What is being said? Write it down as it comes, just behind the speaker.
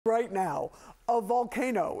Right now, a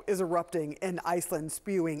volcano is erupting in Iceland,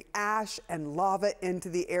 spewing ash and lava into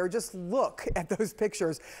the air. Just look at those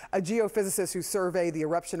pictures. A geophysicist who surveyed the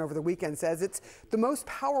eruption over the weekend says it's the most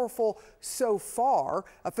powerful so far.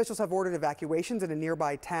 Officials have ordered evacuations in a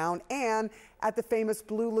nearby town and at the famous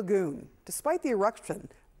Blue Lagoon. Despite the eruption,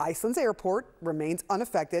 Iceland's airport remains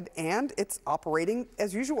unaffected and it's operating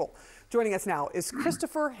as usual. Joining us now is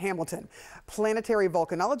Christopher Hamilton, planetary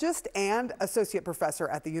volcanologist and associate professor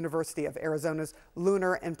at the University of Arizona's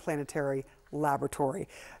Lunar and Planetary Laboratory.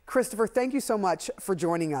 Christopher, thank you so much for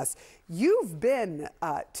joining us. You've been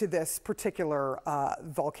to this particular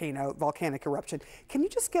volcanic eruption. Can you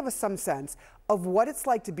just give us some sense of what it's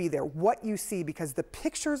like to be there, what you see, because the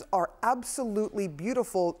pictures are absolutely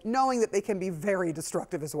beautiful, knowing that they can be very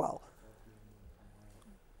destructive as well?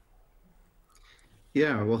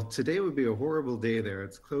 Yeah, well, today would be a horrible day there.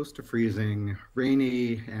 It's close to freezing,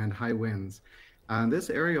 rainy, and high winds. This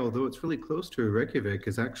area, although it's really close to Reykjavik,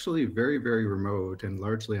 is actually very, very remote and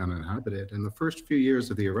largely uninhabited. And the first few years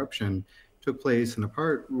of the eruption took place in a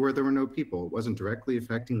part where there were no people. It wasn't directly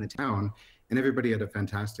affecting the town, and everybody had a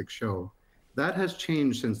fantastic show. That has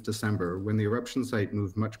changed since December, when the eruption site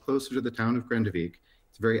moved much closer to the town of Grindavik.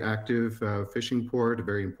 It's a very active fishing port, a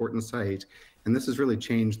very important site, and this has really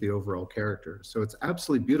changed the overall character. So it's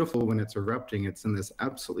absolutely beautiful when it's erupting. It's in this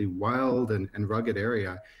absolutely wild and rugged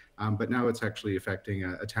area, but now it's actually affecting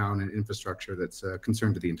a town and infrastructure that's a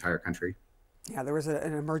concern to the entire country. Yeah, there was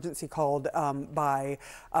an emergency called by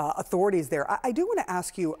authorities there. I do want to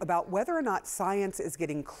ask you about whether or not science is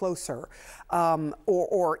getting closer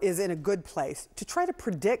or is in a good place to try to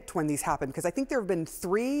predict when these happen, because I think there have been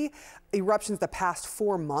 3 eruptions the past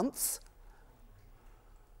 4 months.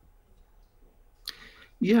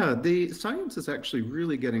 Yeah, the science is actually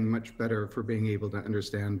really getting much better for being able to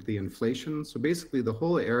understand the inflation. So basically the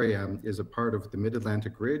whole area is a part of the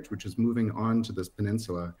Mid-Atlantic Ridge, which is moving on to this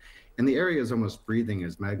peninsula. And the area is almost breathing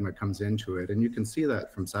as magma comes into it. And you can see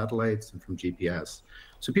that from satellites and from GPS.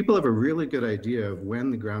 So people have a really good idea of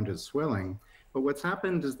when the ground is swelling. But what's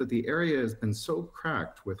happened is that the area has been so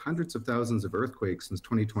cracked with hundreds of thousands of earthquakes since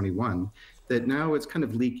 2021 that now it's kind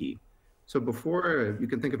of leaky. So before, you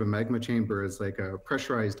can think of a magma chamber as like a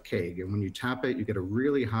pressurized keg. And when you tap it, you get a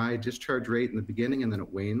really high discharge rate in the beginning and then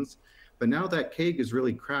it wanes. But now that keg is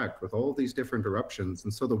really cracked with all these different eruptions.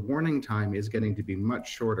 And so the warning time is getting to be much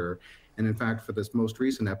shorter. And in fact, for this most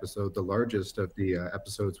recent episode, the largest of the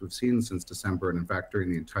episodes we've seen since December, and in fact,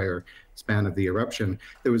 during the entire span of the eruption,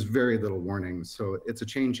 there was very little warning. So it's a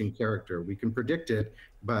changing character. We can predict it,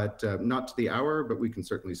 but not to the hour, but we can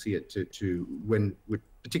certainly see it to when with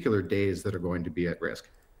particular days that are going to be at risk.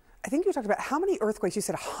 I think you talked about how many earthquakes. You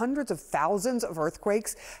said hundreds of thousands of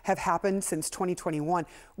earthquakes have happened since 2021.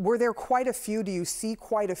 Were there quite a few? Do you see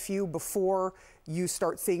quite a few before you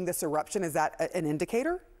start seeing this eruption? Is that an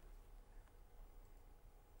indicator?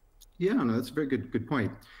 Yeah, no, that's a very good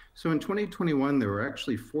point. So in 2021, there were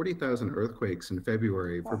actually 40,000 earthquakes in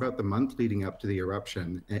February for about the month leading up to the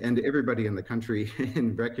eruption. And everybody in the country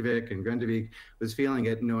in Reykjavik and Grindavik was feeling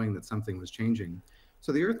it, knowing that something was changing.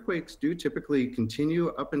 So the earthquakes do typically continue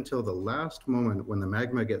up until the last moment when the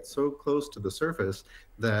magma gets so close to the surface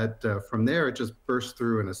that from there it just bursts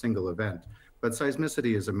through in a single event. But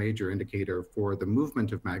seismicity is a major indicator for the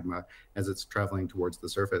movement of magma as it's traveling towards the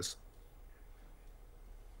surface.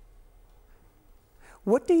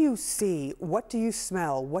 What do you see? What do you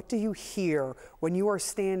smell? What do you hear when you are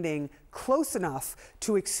standing close enough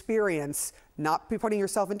to experience, not be putting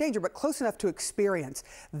yourself in danger, but close enough to experience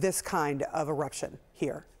this kind of eruption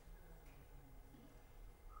here?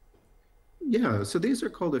 Yeah, so these are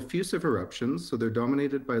called effusive eruptions. So they're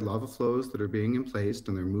dominated by lava flows that are being emplaced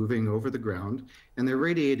and they're moving over the ground and they're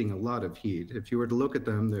radiating a lot of heat. If you were to look at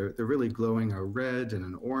them, they're really glowing a red and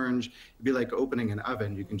an orange. It'd be like opening an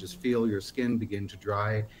oven. You can just feel your skin begin to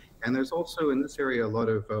dry. And there's also in this area a lot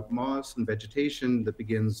of moss and vegetation that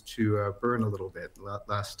begins to burn a little bit.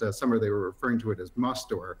 Last summer, they were referring to it as moss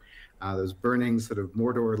door. Those burning sort of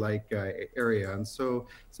Mordor-like area. And so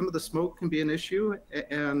some of the smoke can be an issue.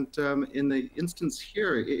 And in the instance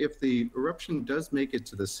here, if the eruption does make it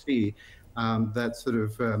to the sea, that sort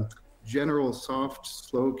of general soft,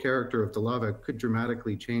 slow character of the lava could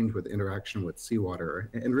dramatically change with interaction with seawater.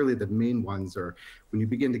 And really the main ones are when you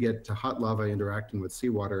begin to get to hot lava interacting with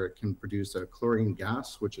seawater, it can produce a chlorine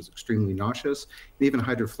gas, which is extremely nauseous, and even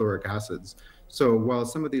hydrofluoric acids. So while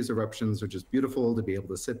some of these eruptions are just beautiful to be able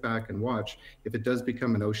to sit back and watch, if it does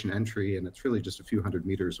become an ocean entry and it's really just a few hundred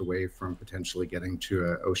meters away from potentially getting to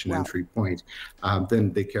an ocean entry point,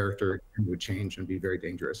 then the character would change and be very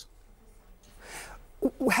dangerous.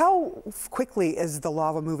 How quickly is the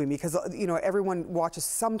lava moving? Because, you know, everyone watches,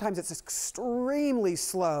 sometimes it's extremely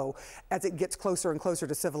slow as it gets closer and closer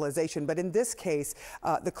to civilization. But in this case,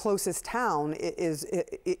 the closest town is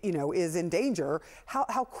in danger.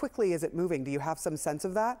 How quickly is it moving? Do you have some sense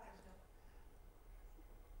of that?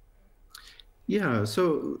 Yeah,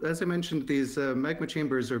 so as I mentioned, these magma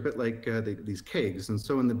chambers are a bit like these kegs. And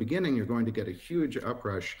so in the beginning, you're going to get a huge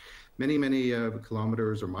uprush, many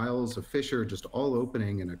kilometers or miles of fissure just all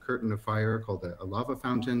opening in a curtain of fire called a lava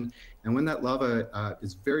fountain. And when that lava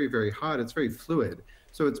is very hot, it's very fluid.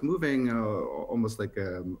 So it's moving almost like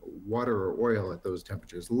water or oil at those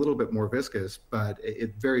temperatures, a little bit more viscous, but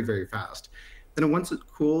it very fast. Then once it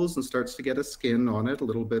cools and starts to get a skin on it, a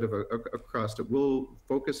little bit of a crust, it will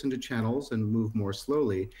focus into channels and move more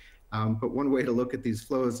slowly. But one way to look at these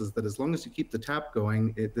flows is that as long as you keep the tap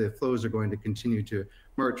going, the flows are going to continue to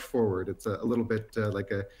march forward. It's a little bit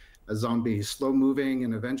like a zombie, slow moving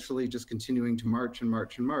and eventually just continuing to march and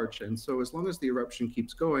march and march. And so as long as the eruption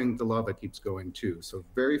keeps going, the lava keeps going too. So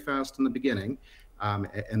very fast in the beginning,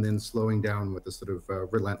 and then slowing down with a sort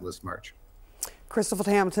of relentless march.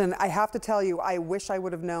 Christopher Hampton, I have to tell you, I wish I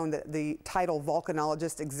would have known that the title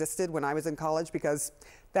volcanologist existed when I was in college, because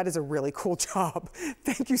that is a really cool job.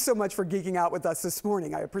 Thank you so much for geeking out with us this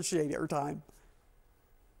morning. I appreciate your time.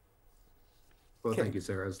 Well, thank you,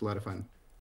 Sarah. It was a lot of fun.